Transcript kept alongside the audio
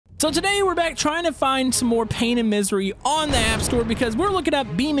So today we're back trying to find some more pain and misery on the App Store because we're looking up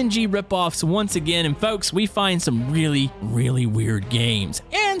BeamNG ripoffs once again, and folks, we find some really weird games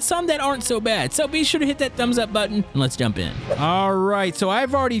and some that aren't so bad. So be sure to hit that thumbs up button and let's jump in. All right, so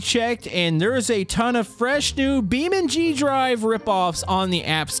I've already checked and there's a ton of fresh new BeamNG Drive ripoffs on the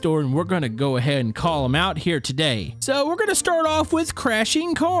App Store, and we're gonna go ahead and call them out here today. So we're gonna start off with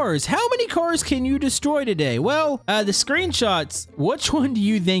crashing cars. How many cars can you destroy today? Well, the screenshots, which one do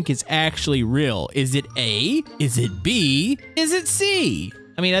you think is actually real? Is it A? Is it B? Is it C?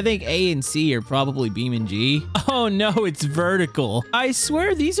 I mean, I think A and C are probably BeamNG. Oh no, it's Vertical. I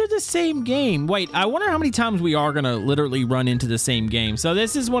swear these are the same game. Wait, I wonder how many times we are gonna literally run into the same game. So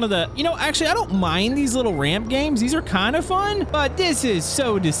this is one of the, you know, actually I don't mind these little ramp games. These are kind of fun, but this is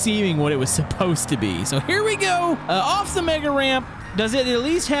so deceiving what it was supposed to be. So here we go, off the mega ramp. Does it at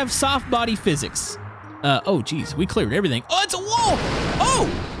least have soft body physics? Oh geez, we cleared everything. Oh, it's a wall. Oh,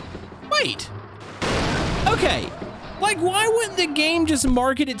 wait. Okay. Like, why wouldn't the game just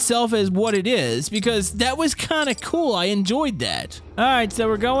market itself as what it is? Because that was kind of cool. I enjoyed that. All right, so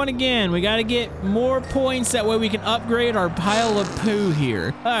we're going again. We got to get more points. That way we can upgrade our pile of poo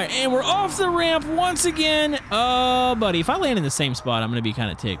here. All right, and we're off the ramp once again. Oh, buddy, if I land in the same spot, I'm going to be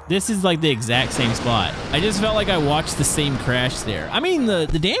kind of ticked. This is like the exact same spot. I just felt like I watched the same crash there. I mean, the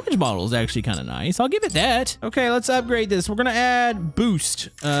damage model is actually kind of nice. I'll give it that. Okay, let's upgrade this. We're going to add boost.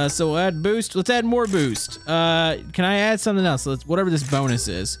 So we'll add boost. Let's add more boost. Can I add something else? Let's, whatever this bonus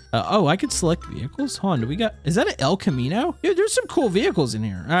is. Oh, I could select vehicles. Hold on, do we got, is that an El Camino? Dude, there's some cool vehicles in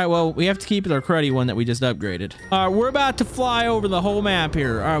here. All right, well, we have to keep our cruddy one that we just upgraded. All right, we're about to fly over the whole map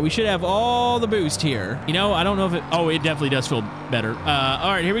here. All right, we should have all the boost here. You know, I don't know if it, oh, it definitely does feel better.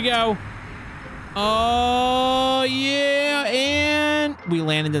 All right, here we go. Oh, yeah, and we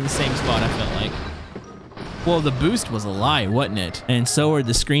landed in the same spot, I felt like. Well, the boost was a lie, wasn't it? And so are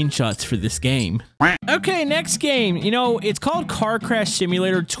the screenshots for this game. Okay, next game. You know, it's called Car Crash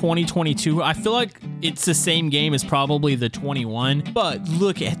Simulator 2022. I feel like it's the same game as probably the 21, but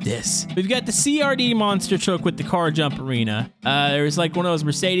look at this. We've got the CRD monster truck with the car jump arena. There's like one of those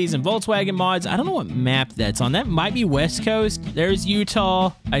Mercedes and Volkswagen mods. I don't know what map that's on. That might be West Coast. There's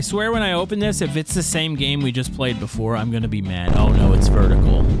Utah. I swear when I open this, if it's the same game we just played before, I'm gonna be mad. Oh no, it's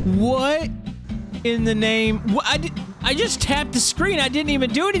Vertical. What in the name? What, I just tapped the screen. I didn't even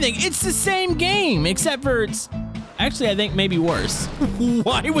do anything. It's the same game, except for it's actually, I think, maybe worse.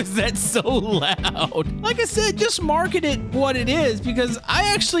 Why was that so loud? Like I said, just market it what it is, because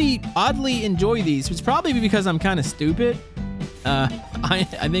I actually oddly enjoy these. It's probably because I'm kind of stupid. I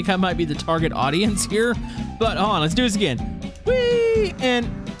think I might be the target audience here, but hold on, let's do this again. Whee! And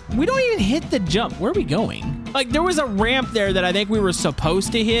we don't even hit the jump. Where are we going? Like, there was a ramp there that I think we were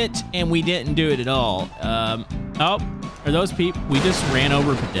supposed to hit, and we didn't do it at all. Oh, are those people? We just ran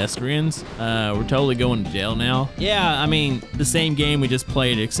over pedestrians. We're totally going to jail now. Yeah, I mean, the same game we just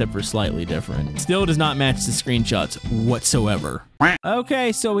played, except for slightly different. Still does not match the screenshots whatsoever.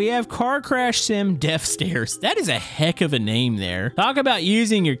 Okay, so we have Car Crash Sim Death Stairs. That is a heck of a name there. Talk about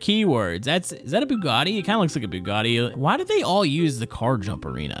using your keywords. Is that a Bugatti? It kind of looks like a Bugatti. Why did they all use the car jump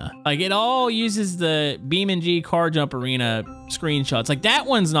arena? Like, it all uses the BeamNG car jump arena screenshots. Like, that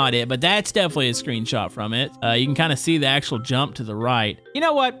one's not it, but that's definitely a screenshot from it. You can kind of see the actual jump to the right. You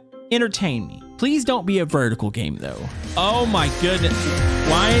know what? Entertain me. Please don't be a Vertical game, though. Oh my goodness.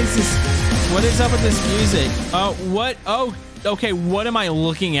 Why is this? What is up with this music? Oh, what? Oh, okay, what am I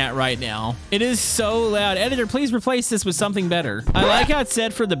looking at right now? It is so loud. Editor, please replace this with something better. I like how it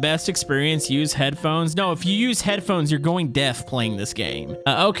said for the best experience, use headphones. No, if you use headphones, you're going deaf playing this game.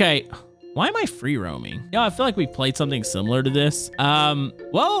 Okay. Why am I free roaming? Yeah, I feel like we played something similar to this.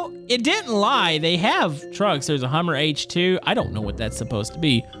 Well, it didn't lie. They have trucks. There's a Hummer H2. I don't know what that's supposed to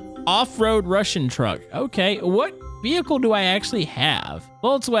be. Off-road Russian truck. Okay, what vehicle do I actually have?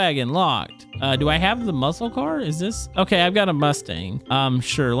 Volkswagen locked. Do I have the muscle car? Is this? Okay, I've got a Mustang.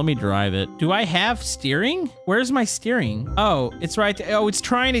 Sure, let me drive it. Do I have steering? Where's my steering? Oh, it's right there. Oh, it's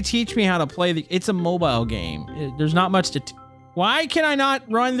trying to teach me how to play the, it's a mobile game. There's not much to, why can I not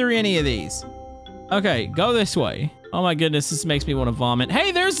run through any of these? Okay, go this way. Oh my goodness, this makes me want to vomit.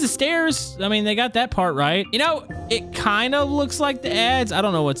 Hey, there's the stairs. I mean, they got that part right. You know, it kind of looks like the ads. I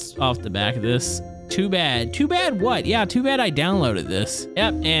don't know what's off the back of this. Too bad. Too bad what? Yeah, too bad I downloaded this.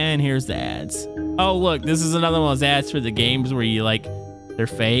 Yep, and here's the ads. Oh, look, this is another one of those ads for the games where you like, they're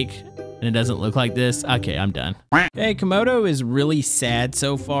fake and it doesn't look like this. Okay, I'm done. Okay, Camodo is really sad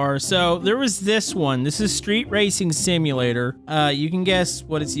so far. So there was this one. This is Street Racing Simulator. You can guess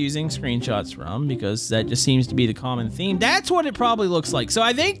what it's using screenshots from because that just seems to be the common theme. That's what it probably looks like. So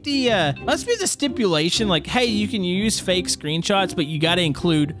I think the, must be the stipulation like, hey, you can use fake screenshots, but you got to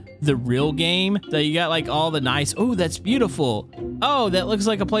include the real game. So you got like all the nice, oh, that's beautiful. Oh, that looks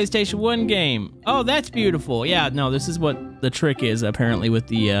like a PlayStation 1 game. Oh, that's beautiful. Yeah, no, this is what the trick is apparently with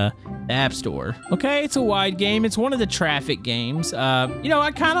the App Store. Okay, it's a wide game. It's one of the traffic games. You know,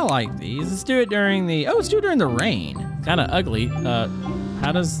 I kind of like these. Let's do it during the, let's do it during the rain. Kind of ugly.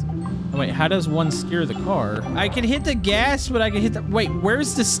 How does one steer the car? I can hit the gas, but I can hit the, wait,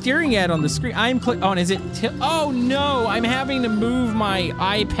 where's the steering at on the screen? I'm is it, oh no, I'm having to move my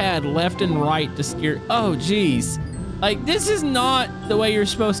iPad left and right to steer. Oh, geez. Like, this is not the way you're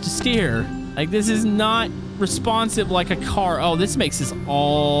supposed to steer. Like, this is not responsive like a car. Oh, this makes this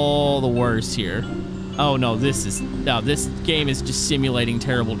all the worse here. Oh no, this game is just simulating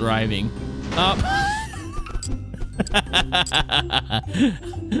terrible driving.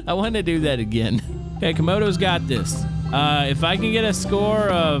 I want to do that again. Okay, Camodo's got this. If I can get a score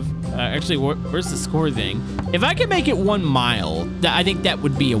of, actually, where's the score thing? If I can make it 1 mile, I think that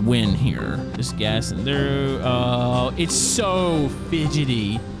would be a win here. Just gassing through. Oh, it's so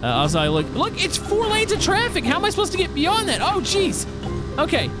fidgety. Also, I look, it's 4 lanes of traffic. How am I supposed to get beyond that? Oh, jeez.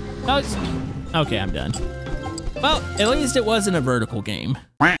 Okay. Okay, I'm done. Well, at least it wasn't a vertical game.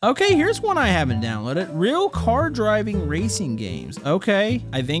 Okay, here's one I haven't downloaded. Real car driving racing games. Okay,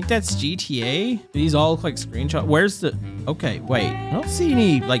 I think that's GTA. These all look like screenshots. Where's the, okay, wait. I don't see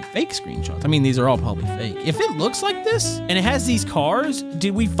any like fake screenshots. I mean, these are all probably fake. If it looks like this and it has these cars,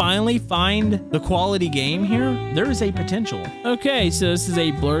 did we finally find the quality game here? There is a potential. Okay, so this is a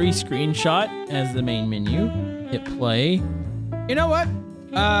blurry screenshot as the main menu. Hit play. You know what?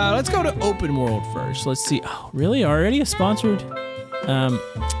 Let's go to open world first. Let's see. Oh, really? Already a sponsored? All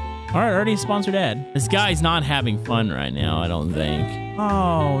right, already a sponsored ad. This guy's not having fun right now, I don't think.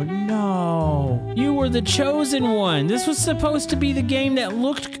 Oh, no. You were the chosen one. This was supposed to be the game that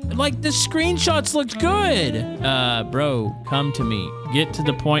looked like the screenshots looked good. Bro, come to me. Get to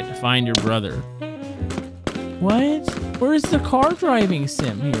the point to find your brother. What? Where's the car driving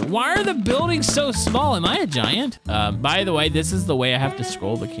sim here? Why are the buildings so small? Am I a giant? By the way, this is the way I have to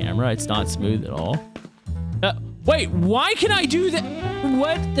scroll the camera. It's not smooth at all. Wait, why can I do that?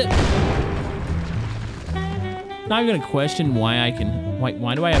 What the? Not even gonna question why I can,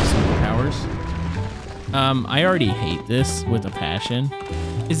 why do I have superpowers? I already hate this with a passion.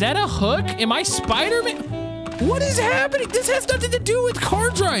 Is that a hook? Am I Spider-Man? What is happening? This has nothing to do with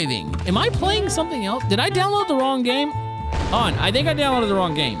car driving. Am I playing something else? Did I download the wrong game? I think I downloaded the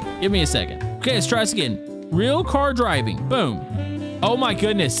wrong game. Give me a second. Okay, let's try this again. Real car driving, boom. Oh my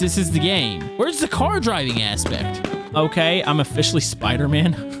goodness, this is the game. Where's the car driving aspect? Okay, I'm officially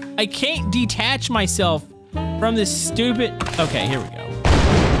Spider-Man. I can't detach myself from this stupid, okay, here we go.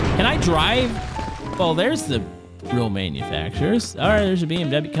 Can I drive? Well, there's the real manufacturers. All right, there's a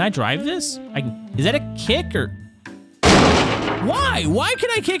BMW. Can I drive this? Is that a kick or? Why? Why can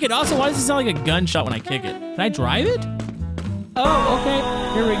I kick it? Also, why does it sound like a gunshot when I kick it? Can I drive it? Oh, okay.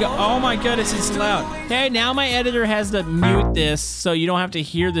 Here we go. Oh my goodness, it's loud. Okay, now my editor has to mute this so you don't have to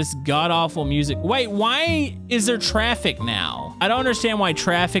hear this god-awful music. Wait, why is there traffic now? I don't understand why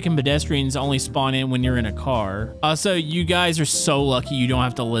traffic and pedestrians only spawn in when you're in a car. Also, you guys are so lucky you don't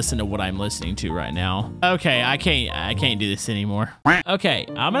have to listen to what I'm listening to right now. Okay, I can't do this anymore. Okay,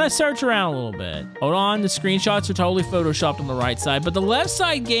 I'm gonna search around a little bit. Hold on, the screenshots are totally photoshopped on the right side, but the left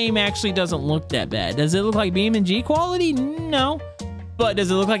side game actually doesn't look that bad. Does it look like BeamNG quality? No. But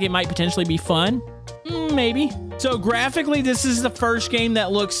does it look like it might potentially be fun? Maybe. So graphically, this is the first game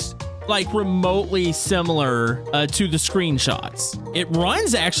that looks like remotely similar to the screenshots. It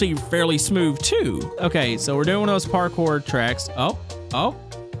runs actually fairly smooth too. Okay, so we're doing one of those parkour tracks. Oh,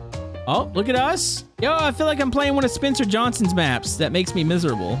 look at us. Yo, I feel like I'm playing one of Spencer Johnson's maps. That makes me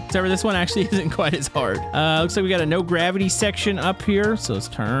miserable. Except for this one actually isn't quite as hard. Looks like we got a no gravity section up here. So let's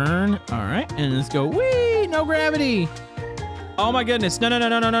turn. All right, and let's go. Whee, no gravity. Oh my goodness, no.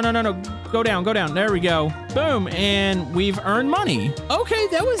 Go down, there we go. Boom, and we've earned money. Okay,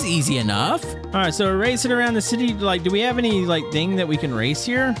 that was easy enough. All right, so we're racing around the city. Like, do we have any like thing that we can race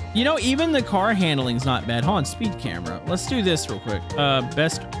here? You know, even the car handling's not bad. Hold on, speed camera. Let's do this real quick.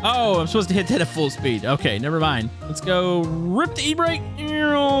 Best, oh, I'm supposed to hit that at full speed. Okay, never mind. Let's go rip the e-brake.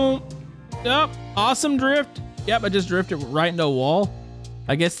 Yep, awesome drift. Yep, I just drifted right into a wall.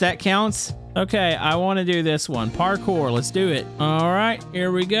 I guess that counts. Okay, I want to do this one. Parkour, let's do it. All right,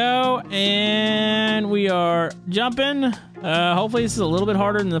 here we go. And we are jumping. Hopefully this is a little bit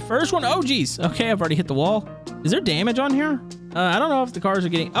harder than the first one. Oh, geez. Okay, I've already hit the wall. Is there damage on here? I don't know if the cars are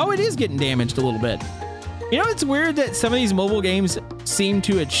getting... Oh, it is getting damaged a little bit. You know, it's weird that some of these mobile games seem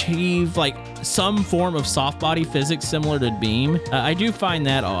to achieve like some form of soft body physics similar to Beam. I do find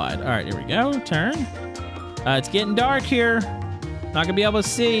that odd. All right, here we go. Turn. It's getting dark here. Not gonna be able to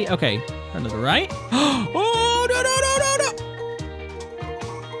see. Okay, turn to the right. Oh, no.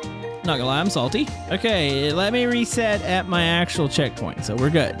 Not gonna lie, I'm salty. Okay, let me reset at my actual checkpoint. So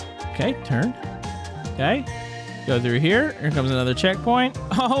we're good. Okay, turn. Okay, go through here. Here comes another checkpoint.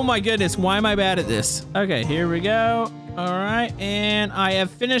 Oh my goodness, why am I bad at this? Okay, here we go. All right, and I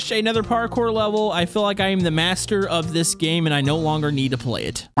have finished another parkour level. I feel like I am the master of this game and I no longer need to play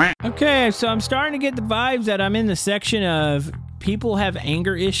it. Okay, so I'm starting to get the vibes that I'm in the section of people have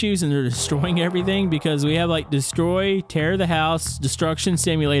anger issues and they're destroying everything, because we have like destroy, tear the house, destruction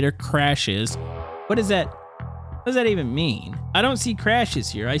simulator, crashes. What is that? What does that even mean? I don't see crashes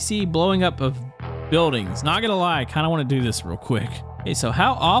here. I see blowing up of buildings. Not gonna lie, I kind of want to do this real quick. Okay, so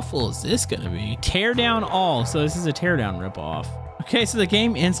how awful is this gonna be? Tear down all. So this is a tear down ripoff. Okay, so the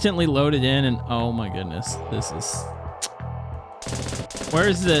game instantly loaded in and oh my goodness, this is...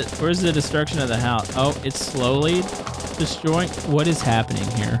 Where's the destruction of the house? Oh, it's slowly destroying. What is happening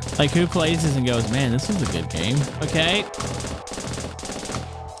here? Like, who plays this and goes, man, this was a good game? Okay.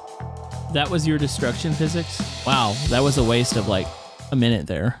 That was your destruction physics? Wow, that was a waste of like a minute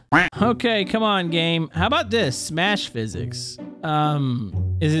there. Okay, come on, game. How about this? Smash physics.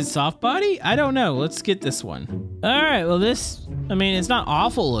 Is it soft body? I don't know. Let's get this one. All right, well this, I mean, it's not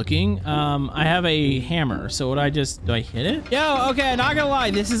awful looking. I have a hammer, so do I hit it? Yo, okay, not gonna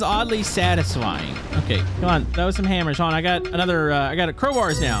lie, this is oddly satisfying. Okay, come on, throw some hammers on. I got another, I got a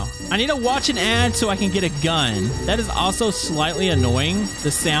crowbars now. I need to watch an ad so I can get a gun. That is also slightly annoying.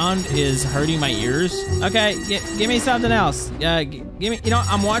 The sound is hurting my ears. Okay, give me something else. Give me, you know,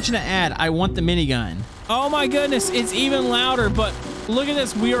 I'm watching an ad. I want the minigun. Oh my goodness, it's even louder, but look at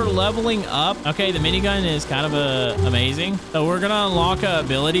this, we are leveling up. Okay, the minigun is kind of amazing. So we're gonna unlock a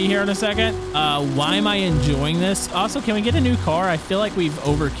ability here in a second. Why am I enjoying this? Also, can we get a new car? I feel like we've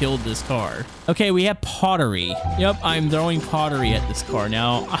overkilled this car. Okay, we have pottery. Yep, I'm throwing pottery at this car.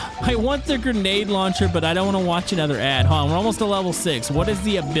 Now, I want the grenade launcher, but I don't want to watch another ad. Hold on, we're almost to level 6. What is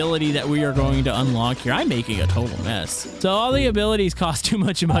the ability that we are going to unlock here? I'm making a total mess. So all the abilities cost too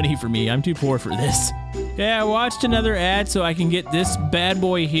much money for me. I'm too poor for this. Okay, I watched another ad so I can get this bad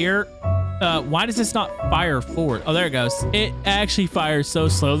boy here. Why does this not fire forward? Oh, there it goes. It actually fires so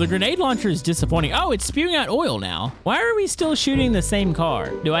slow. The grenade launcher is disappointing. Oh, it's spewing out oil now. Why are we still shooting the same car?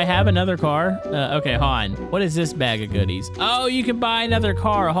 Do I have another car? Okay, hold on. What is this bag of goodies? Oh, you can buy another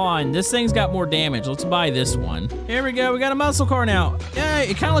car. Hold on. This thing's got more damage. Let's buy this one. Here we go. We got a muscle car now. Yeah,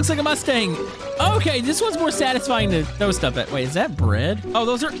 it kind of looks like a Mustang. Okay, this one's more satisfying to throw stuff at. Wait, is that bread? Oh,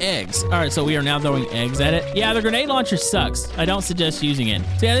 those are eggs. All right, so we are now throwing eggs at it. Yeah, the grenade launcher sucks. I don't suggest using it.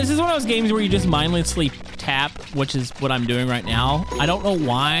 So yeah, this is one of those games where you just mindlessly tap, which is what I'm doing right now. I don't know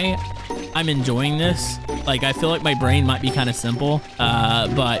why I'm enjoying this. Like, I feel like my brain might be kind of simple.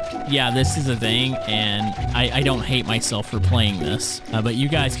 But yeah, this is a thing, and I don't hate myself for playing this. But you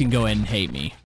guys can go ahead and hate me.